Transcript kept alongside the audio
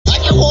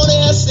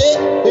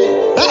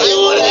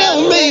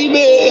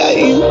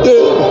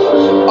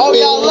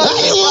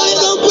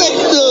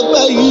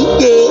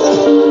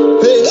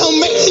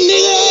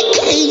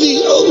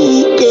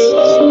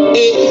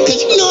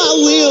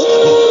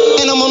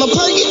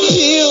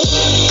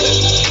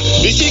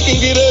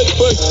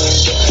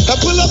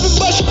up and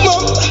bust your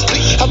mama.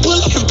 I pull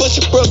up and bust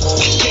your brother.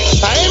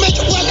 I ain't at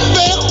your fucking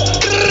bell.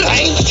 I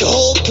ain't at your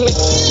whole clique.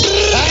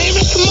 I ain't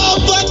at your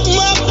motherfucking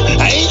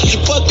mama. I ain't at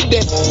your fucking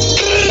dad.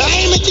 I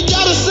ain't at your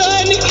daughter's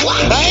son.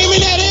 I ain't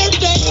in that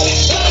everything.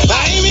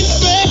 I ain't in the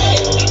bed.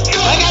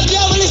 I got the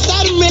devil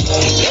inside of me.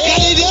 Got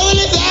the devil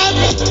inside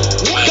of me.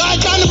 God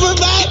trying to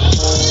provide.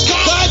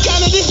 God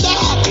trying to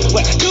decide.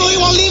 Do he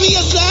won't leave me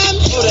aside?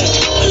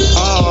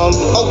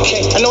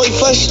 Okay. I know he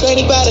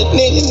frustrated by the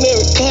nigga.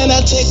 Every time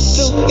I take it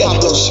through. I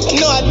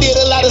know I did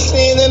a lot of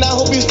sins and I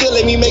hope you still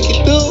let me make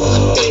it through.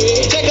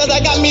 Just cause I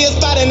got me a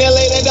spot in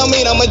LA, that don't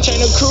mean I'ma turn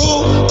the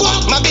crew.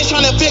 My bitch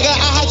trying to figure out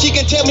how she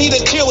can tell me to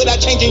chill without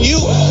changing you.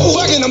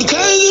 Fucking, I'm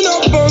changing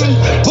up on them.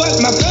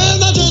 But my fans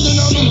not changing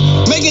on them.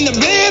 Making the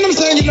band, I'm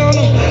singing on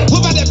them.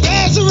 What about that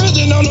bass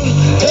origin on them?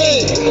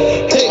 Hey,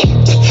 hey.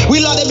 We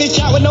locked that bitch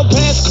out with no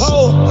pass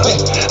code.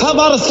 How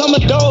about a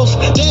summer dose?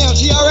 Damn,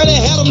 she already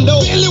had them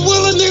though. Billy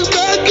will a nigga,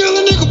 bad kill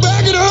a nigga,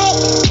 back it up.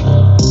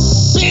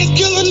 Bitch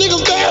kill a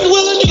nigga, bad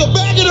will a nigga,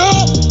 back it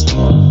up.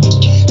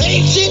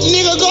 Ain't shit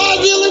nigga,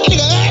 Godzilla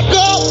nigga, act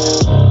up.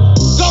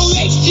 Go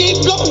ain't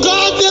shit, go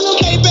Godzilla,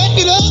 hey, back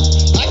it up.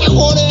 I just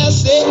wanna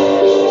ask it.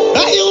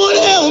 I just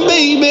wanna have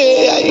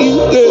baby, how you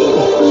good?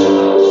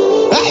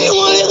 I just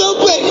wanna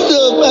go crazy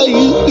up, how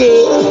you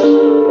good?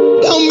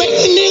 Don't make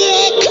a nigga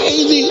act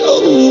crazy,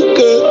 oh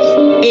good.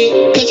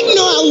 Yeah, cause you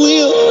know I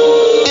will.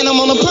 And I'm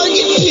on a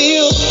Perkin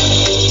pill.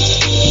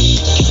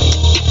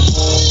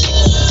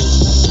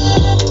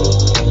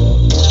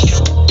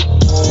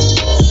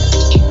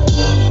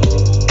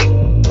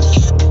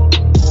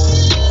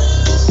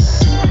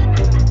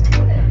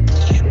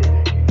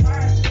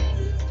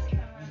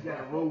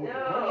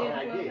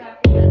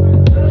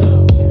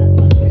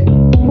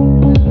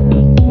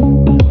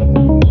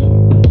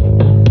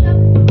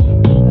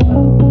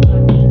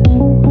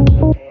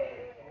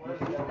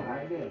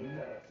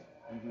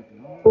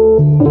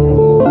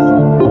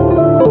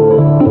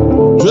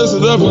 Dress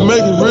it up and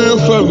make it real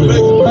for me.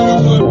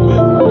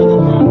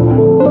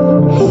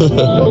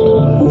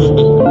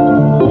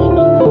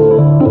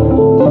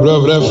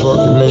 Whatever that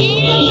fucking means.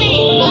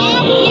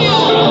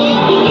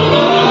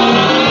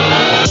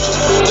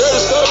 Dirty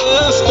soda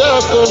and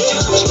styrofoam.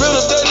 Spend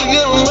a day to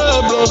get my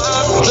mind blown.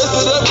 Dress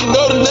it up and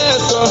go to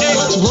Nassau.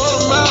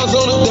 200 miles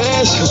on the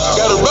dash.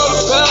 Gotta roll a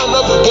pound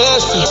up a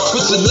gas.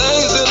 Put your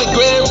lanes in the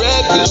Grand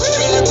Rapids.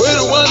 We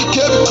the one that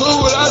kept it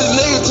cool with all these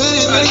niggas till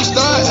these niggas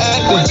start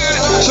acting.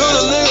 Shoot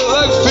a nigga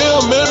like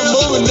film in a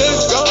movie,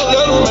 niggas gon'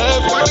 let them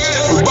have it.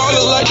 We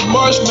ballin' like the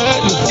March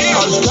Madness.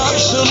 All these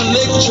cops shoot a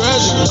nigga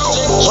tragic.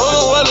 I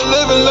don't wanna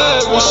live in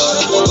lavish,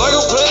 like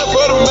I'm playing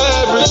for the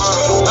Mavericks.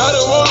 I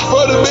done want it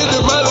for the bitch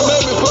that might have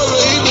made me fuck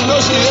her even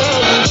though she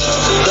average.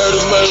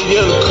 30 money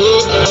in the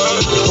cook,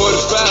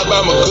 45 by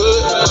my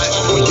good.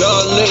 When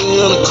y'all nigga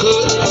in the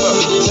cook,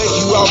 take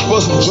you out for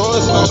some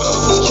joints.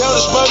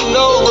 Counter money,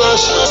 no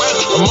rush.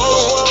 I'm on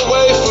a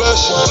one-way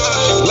flush.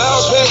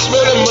 Loud pack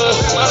smelling mud.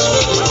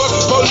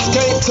 Fucking police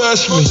can't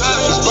touch me.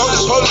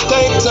 Police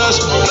can't touch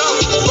me.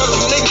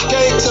 Fucking niggas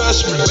can't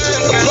touch me.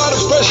 Apply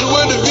the pressure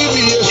with the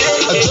VVS.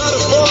 I try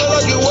to fall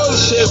like it was a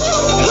shit.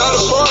 Try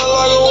to fall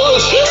like it was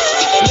a shit.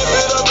 Nip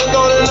it up and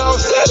go and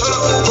offset.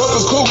 Fuck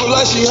a cougar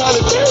like she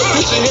Holly Berry.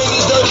 Put your hands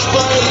in dirty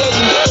fire,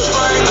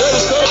 legendary.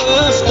 Dirty soda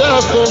and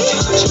styrofoam.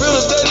 Spend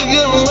a day to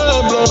get my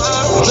mind blown.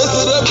 Dress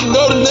it up and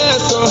go to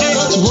Nassau.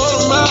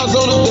 200 miles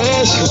on the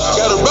dash.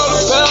 Gotta roll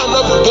a pound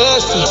up a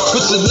gas.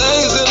 Put your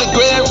lanes in the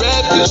Grand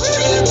Rapids.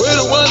 We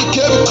the one that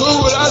kept it cool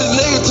with all these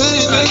niggas till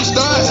these niggas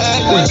start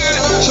acting.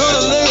 Shoot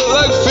a nigga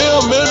like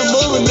film in a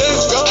movie,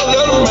 niggas gon'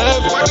 let them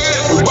have it.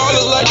 We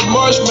ballin' like the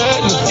March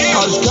Madness.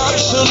 All these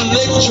cops shoot a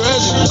nigga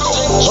tragic.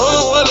 I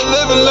don't wanna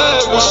live in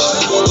lavish,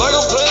 like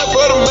I'm playing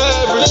for the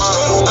Mavericks.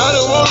 I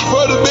done want it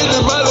for the bitch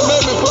that might have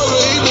made me fuck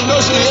her even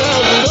though she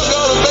average. Look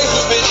on the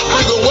basic bitch,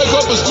 we gon' wake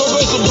up and smoke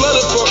on some blunt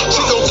and fuck.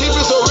 She gon' keep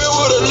it so real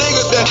with a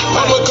nigga that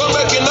I'ma come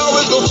back and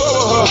always gon' fuck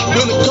with her.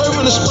 When the curve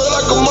in the spread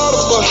like a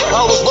motherfucker.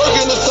 I was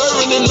working and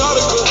serving in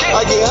Nautica.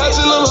 I get high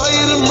till I'm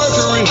higher than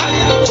Mercury.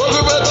 Fuck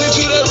around, teach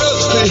you that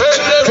recipe.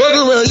 Fuck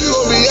around, you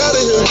gon' be out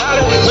of here.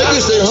 Make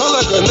it stay hung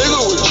like a nigga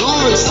with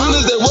jewelry. Soon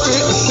as that work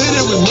hit the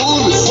city, we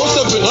move it. Post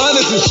up in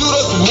honest and shoot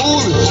us a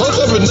movie. Post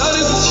up in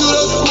honest and shoot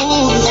us a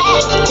movie.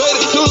 Take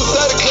it to the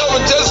side of cover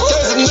just in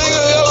case a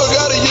nigga ever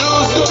gotta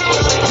use it.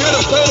 Get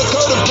a paint, a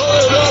coat, and pour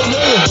it up,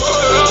 nigga.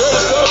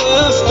 Dirty soda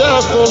and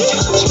styrofoam.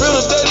 Spend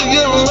a day to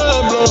get my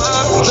mind blown.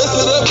 Dress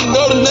it up and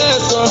go to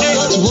Nassau.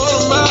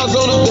 200 miles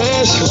on the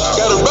dash.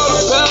 Gotta roll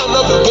a pound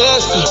up a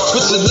gas.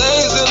 Put your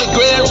lanes in the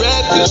Grand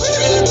Rapids.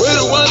 We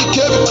the one that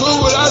kept it cool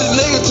with all these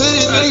niggas till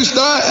these niggas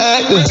start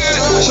acting.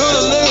 Shoot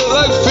a nigga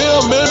like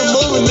film in a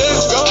movie,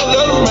 niggas gon'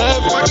 let them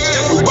have it.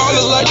 We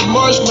ballin' like the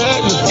March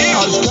Madness.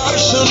 All these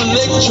cops shoot a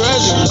nigga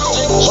tragic.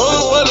 I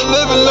don't wanna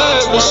live in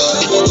lavish,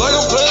 like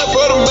I'm playing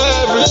for the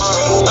Mavericks.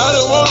 I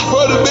done want it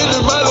for the bitch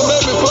that might have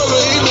made me fuck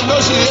her even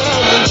though she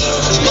average.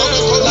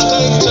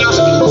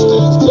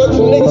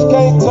 Fucking niggas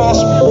can't touch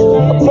me.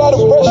 Apply the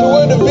pressure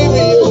with the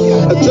VVS.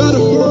 I try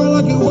to fall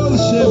like it was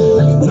a shit.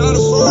 Try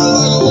to fall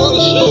like it was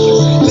a shit.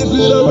 Lift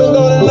it up and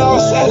go and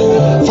offset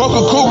it.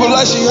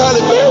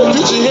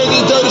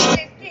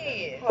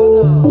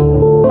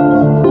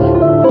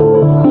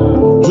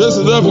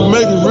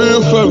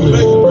 for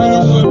me.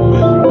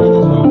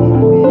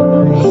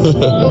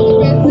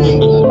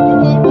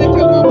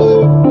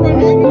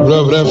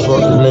 Whatever that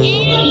fucking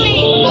means.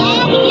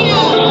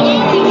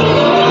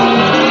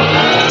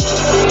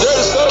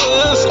 Dirty soda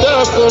and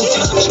styrofoam.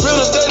 Spill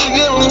a day to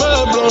get my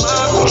mind blown.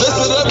 Dress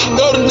it up and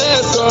go to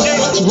NASCAR.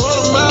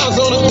 200 miles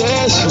on the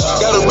dash.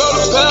 Gotta roll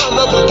a pound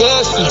up a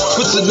gasket.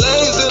 Put your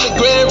names in the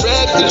Grand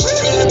Rapids.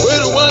 We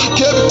the one that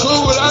kept it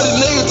cool with all these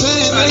niggas till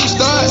these niggas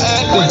start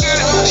acting.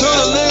 Shoot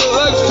a nigga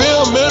like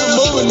film in a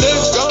movie,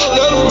 niggas gon'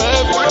 let them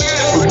have it.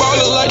 We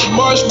ballin' like the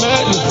March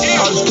Madness.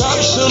 All these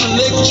cops shoot a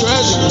nigga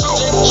tragic.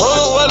 I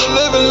don't wanna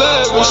live in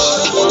lavish.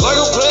 Like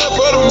I'm playing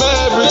for the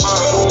Mavericks.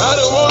 I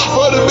don't want it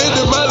for the bitch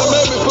that might have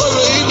made me fuck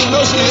her even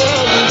though she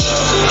average.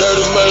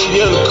 30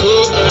 money in the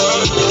cook.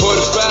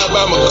 45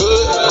 by my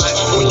good.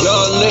 When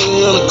y'all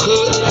niggas in the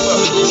cook.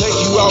 Take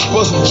you out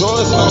for some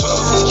joints.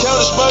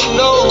 Counter smoking,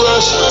 no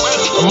rush.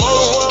 I'm on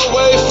a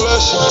one-way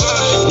flush.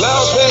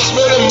 Loud back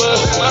smelling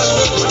must.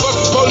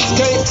 Fucking police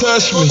can't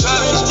touch me.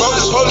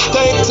 Fucking police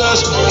can't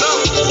touch me.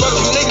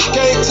 Fucking niggas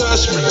can't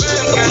touch me.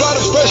 Apply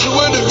the pressure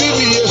with the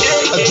VVS.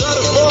 I try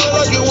to fall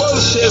like it was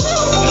a shit.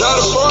 Try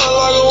to fall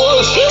like it was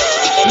a shit.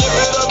 Nip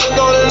it up and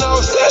on and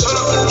off set.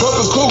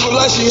 Fucking cougar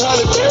like she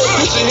Holly Berry.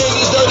 Put your hands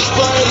in dirty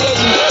sprite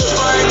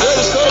legendary.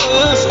 Dirty soda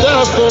and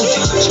styrofoam.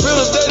 Spill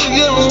a day to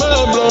get my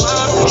mind blown.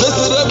 Dress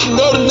it up and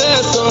go to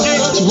NASCAR.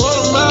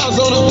 200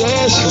 miles on the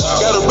dash.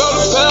 Gotta roll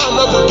a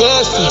pound up a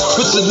gasket.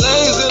 Put your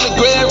names in the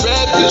Grand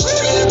Rapids.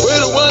 We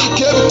the one that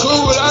kept it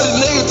cool with all these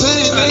niggas till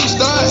these niggas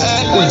start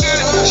acting.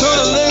 Shoot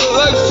a nigga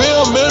like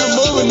film in a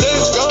movie,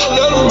 niggas gon'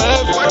 let them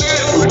have it.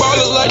 We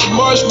ballin' like the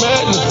March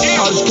Madness.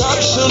 All these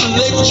cops shoot a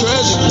nigga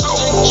tragic.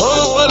 I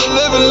don't wanna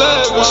live in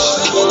lavish.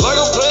 Like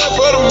I'm playing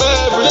for the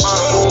Mavericks.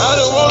 I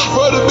don't want it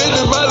for the bitch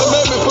that might have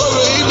made me fuck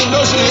her even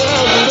though she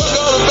average. Look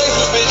on the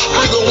basic bitch.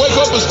 We gon' wake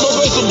up and smoke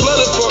up some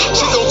blunt and fuck.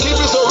 She gon' keep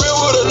it so real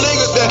with a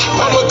nigga that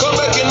I'ma come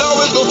back and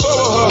always gon' fuck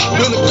with her.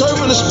 Then the curve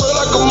and the spread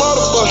like a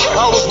motherfucker.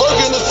 I was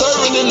working and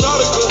serving in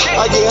Nautica.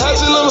 I get high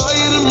till I'm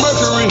higher than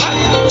Mercury.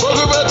 Fuck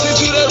around,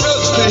 teach you that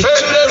recipe.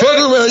 Fuck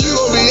around, you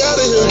gon' be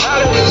out of here.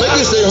 Make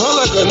it say huh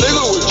like a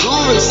nigga with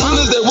juvie. Soon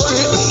as that work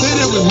hit the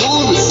city, we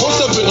move it. Post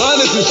up in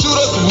honest and shoot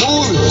us a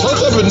movie.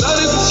 Post up in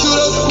honest and shoot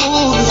us a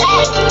movie.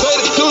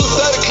 Take it to the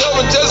side of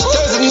club just in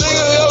case a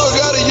nigga ever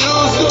gotta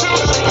use it.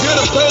 Get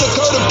a paint, a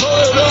coat, and pour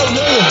it up,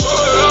 nigga.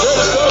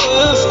 Dirty soda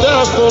and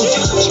styrofoam.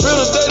 Spill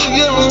a day to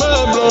get my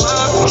mind blown.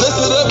 Dress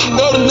it up and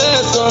go to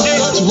NASCAR.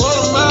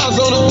 200 miles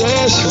on the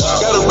dash.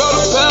 Gotta roll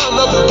a pound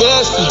up a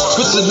gasket.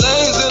 Put your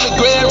names in the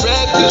Grand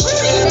Rapids.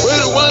 We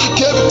the one that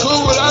kept it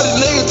cool with all these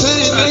niggas till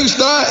these niggas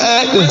start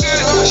acting.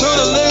 Shoot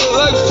a nigga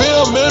like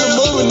film in a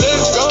movie,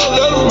 niggas gon'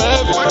 let them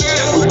have it.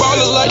 We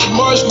ballin' like the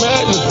March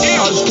Madness.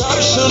 All these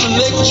cops shoot a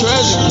nigga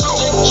tragic.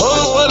 I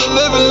don't wanna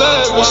live in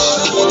lavish.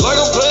 Like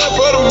I'm playing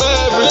for the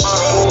Mavericks.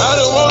 I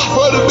don't want it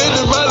for the bitch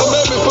that might have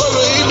made me fuck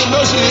her even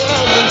though she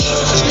average.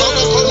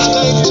 Fucking police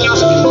can't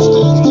touch me.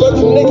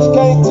 Fucking niggas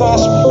can't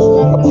touch me.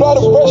 Apply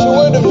the pressure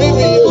with the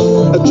VVS.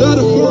 I try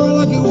to fall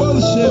like it was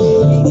a shit.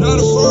 Try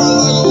to fall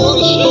like it was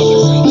a shit.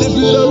 Lift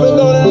it up and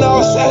on and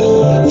off set.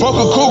 Fuck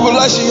a cougar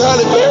like she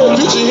Holly Berry.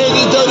 Put your hands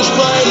in dirty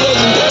sprite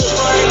legendary.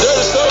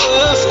 Dirty soda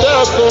and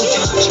styrofoam.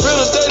 Spill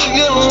a day to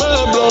get my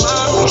mind blown.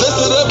 Dress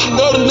it up and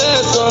go to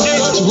NASCAR.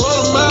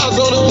 200 miles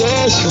on the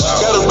dash.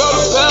 Gotta roll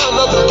a pound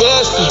up a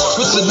gasket.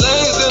 Put your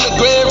names in the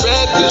Grand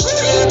Rapids.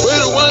 We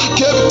the one that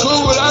kept it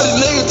cool with all these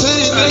niggas till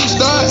these niggas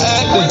start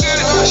acting.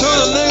 Shoot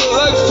a nigga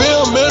like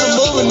film in a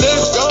movie,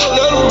 niggas gon'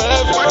 let them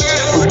have it.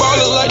 We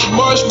ballin' like the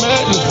March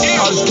Madness.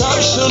 All these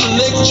cops shoot a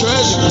nigga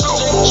tragic.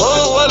 I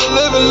don't wanna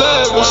live in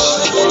lavish.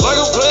 Like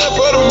I'm playing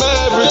for the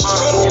Mavericks.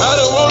 I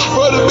don't want it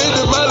for the bitch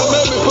that might have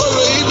made me fuck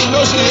her even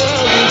though she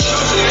average.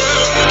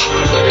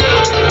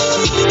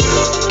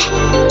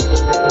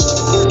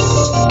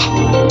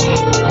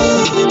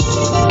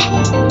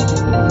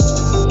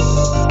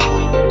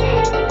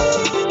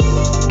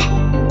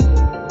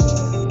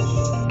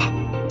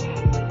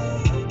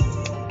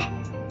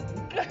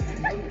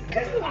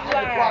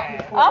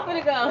 Off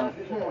it go.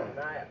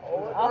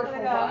 Off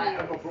it go.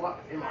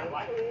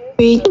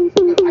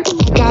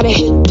 Gotta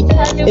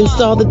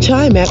install the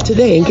Chime app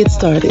today and get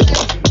started.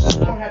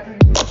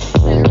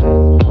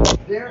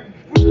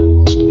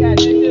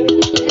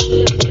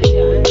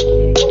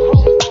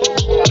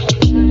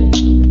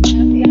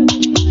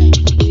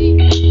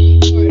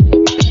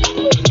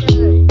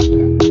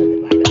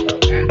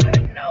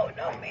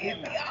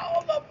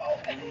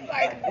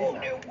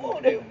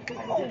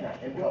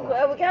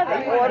 Well, we got to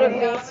order me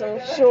some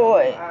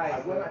shorts.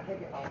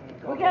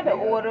 We got to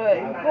order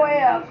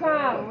 12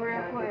 crime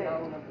real quick.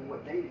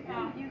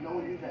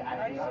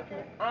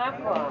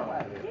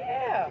 iPhone.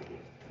 Yeah.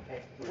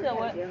 You know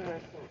what? Yeah,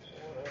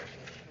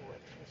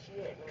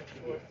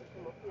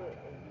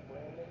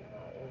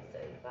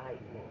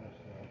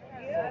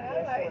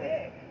 I like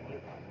that.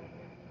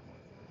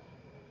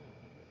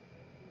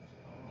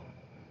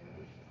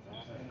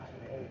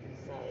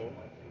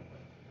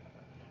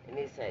 And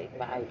they say,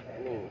 bite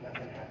me.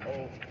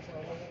 And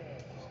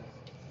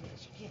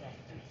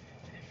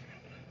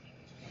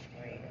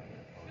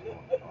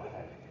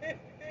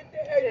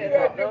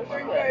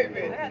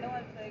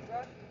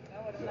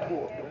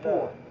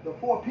The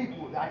four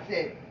people. I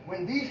said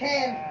when these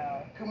hands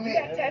commit. You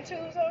got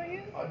tattoos on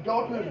you?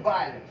 Adulterous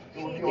violence.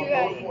 It would be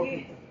on those four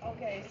people.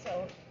 Okay,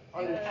 so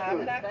Understood.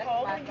 I'm not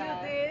calling you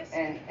this,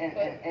 And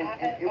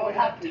it on would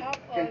have to top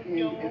of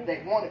continue your if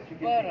they wanted to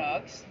continue.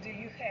 buttocks, do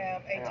you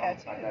have a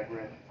tattoo? I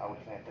digress. I was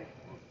saying, thank you.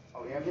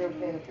 Oh, have you ever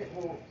seen a pit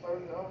bull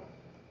further on?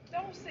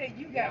 Don't say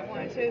you got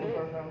one too. You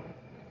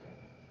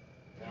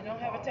don't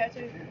have a tattoo?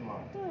 This is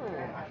mine.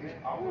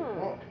 I would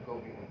want to go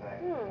get them back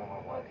for my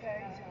wife.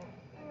 Okay.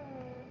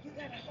 You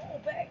got a whole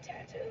back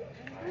tattoo?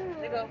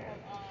 They go from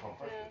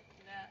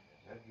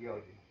That's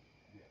DOGG.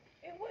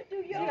 And what do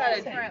You y'all got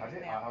a say? tramp I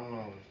stamp. don't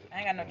know. I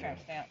ain't got no tramp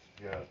stamp.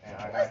 Yeah, and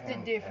I got What's the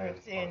him difference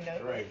as in the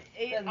straight.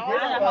 Because all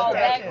mine of a whole us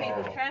back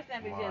tattoos? piece. Tramp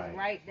stamp is just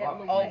right that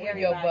little Over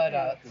area your right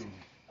buttocks. To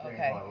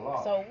Okay. bring my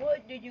law. So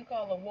what do you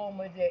call a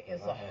woman that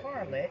is a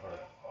harlot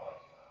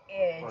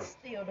and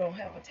still don't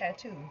have a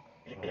tattoo?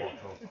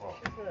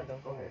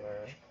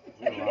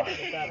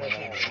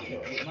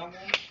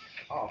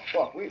 Oh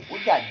fuck, we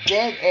got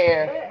dead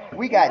air.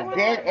 We got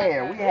dead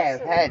air. We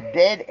have had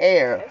dead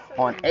air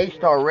on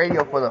A-Star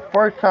Radio for the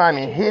first time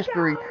in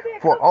history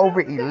for over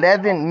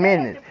 11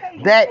 minutes.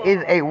 That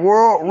is a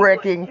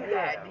world-wrecking,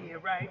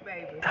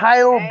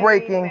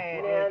 title-breaking.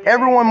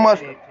 Everyone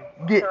must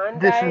get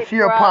the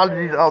sincere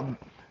apologies of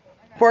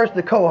first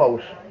the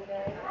co-host.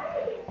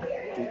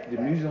 The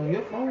music on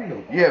your phone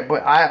though. Yeah,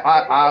 but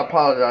I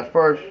apologize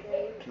first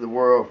to the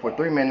world for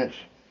 3 minutes.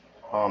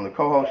 The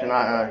co-host and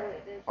I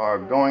are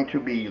going to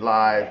be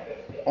live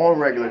on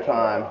regular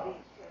time,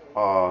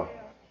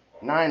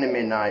 9 to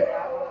midnight,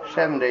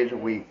 7 days a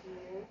week.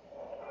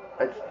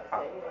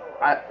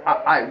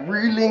 I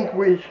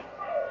relinquish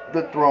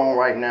the throne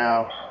right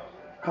now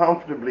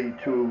comfortably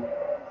to,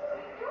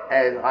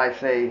 as I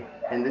say,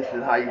 and this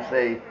is how you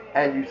say,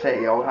 as you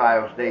say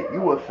Ohio State,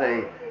 you will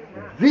say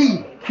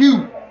the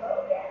Q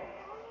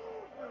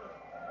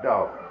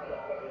Dog.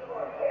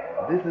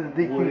 This is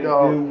DQ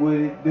Dog. What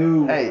it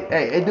do? Hey,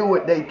 it do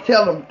what they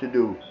tell them to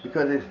do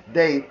because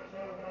they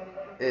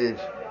is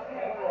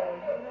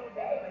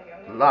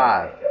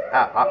live.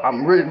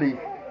 I'm really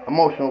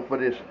emotional for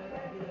this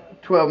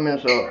 12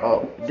 minutes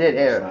of dead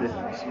air. This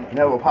is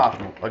never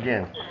possible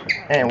again.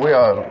 And we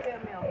are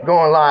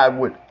going live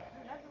with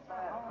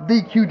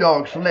DQ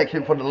Dog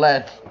selection for the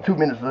last 2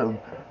 minutes of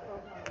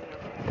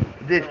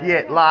this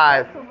yet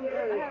live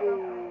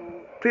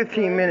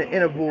 15-minute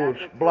intervals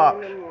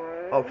blocks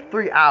of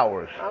 3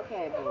 hours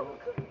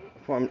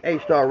from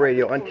A-Star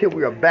Radio until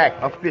we are back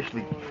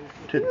officially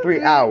to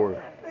 3 hours.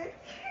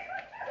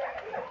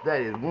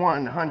 That is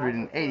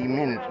 180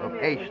 minutes of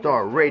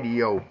A-Star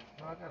Radio.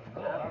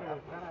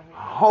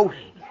 Host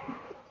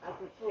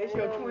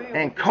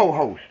and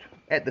co-host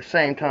at the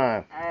same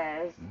time.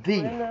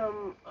 The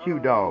Q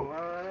Dog.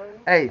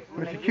 Hey,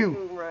 Mr.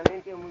 Q.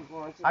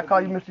 I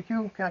call you Mr.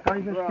 Q? Can I call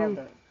you Mr. Q?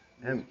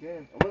 And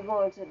We're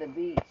going to the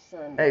beach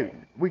Sunday. hey,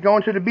 we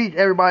going to the beach,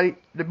 everybody.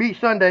 The beach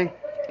Sunday.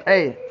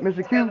 Hey,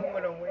 Mr. Q,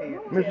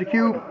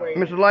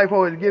 Mr.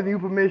 Lifehold is giving you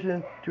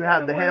permission to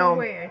have the helm,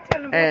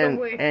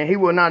 and he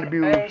will not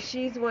abuse. And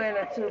she's wearing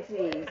a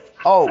two-piece.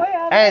 Oh,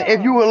 and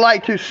if you would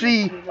like to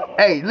see,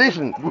 hey,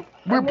 listen,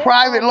 we're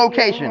private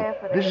location.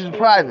 This is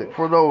private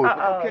for those.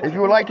 If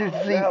you would like to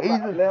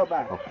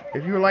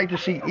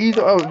see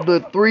either of the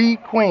three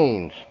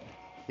queens,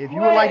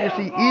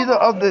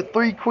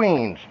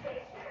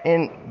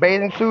 in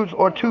bathing suits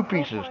or two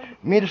pieces,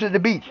 meet us at the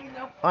beach.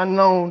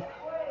 Unknown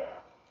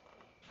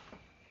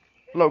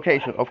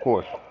location, of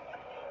course.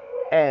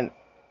 And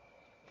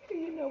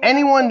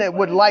anyone that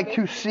would like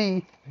to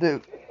see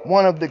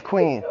one of the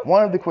queens,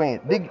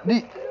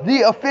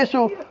 the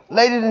official,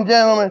 ladies and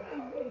gentlemen,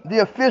 the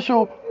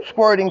official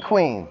squirting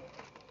queen.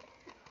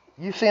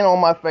 You've seen on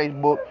my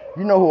Facebook.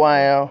 You know who I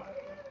am.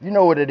 You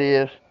know what it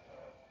is.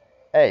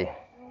 Hey,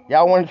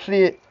 y'all want to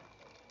see it?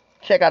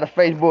 Check out the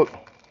Facebook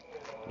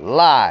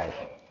live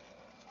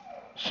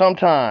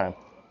sometime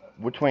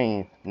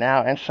between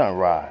now and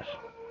sunrise.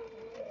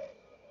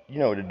 You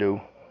know what to do.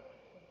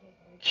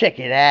 Check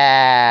it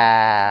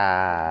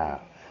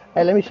out.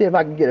 Hey, let me see if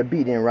I can get a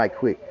beat in right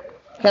quick.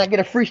 Can I get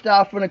a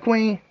freestyle from the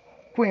queen?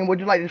 Queen, would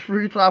you like this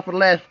freestyle for the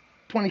last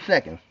 20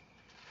 seconds?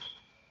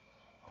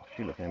 Oh,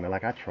 she looking at me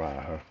like I try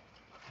her.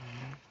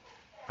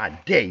 I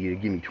dare you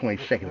to give me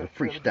 20 seconds of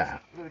freestyle.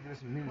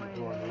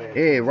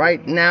 Yeah,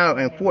 right now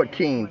in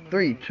 14,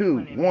 3, 2,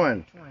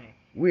 1.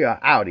 We are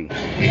outie.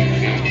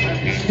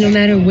 No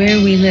matter where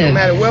we live,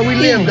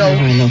 though.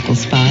 Our local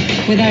spot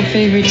with our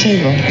favorite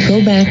table.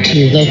 Go back to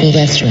your local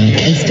restaurant,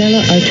 and Stella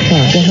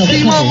Artois will help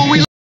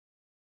cover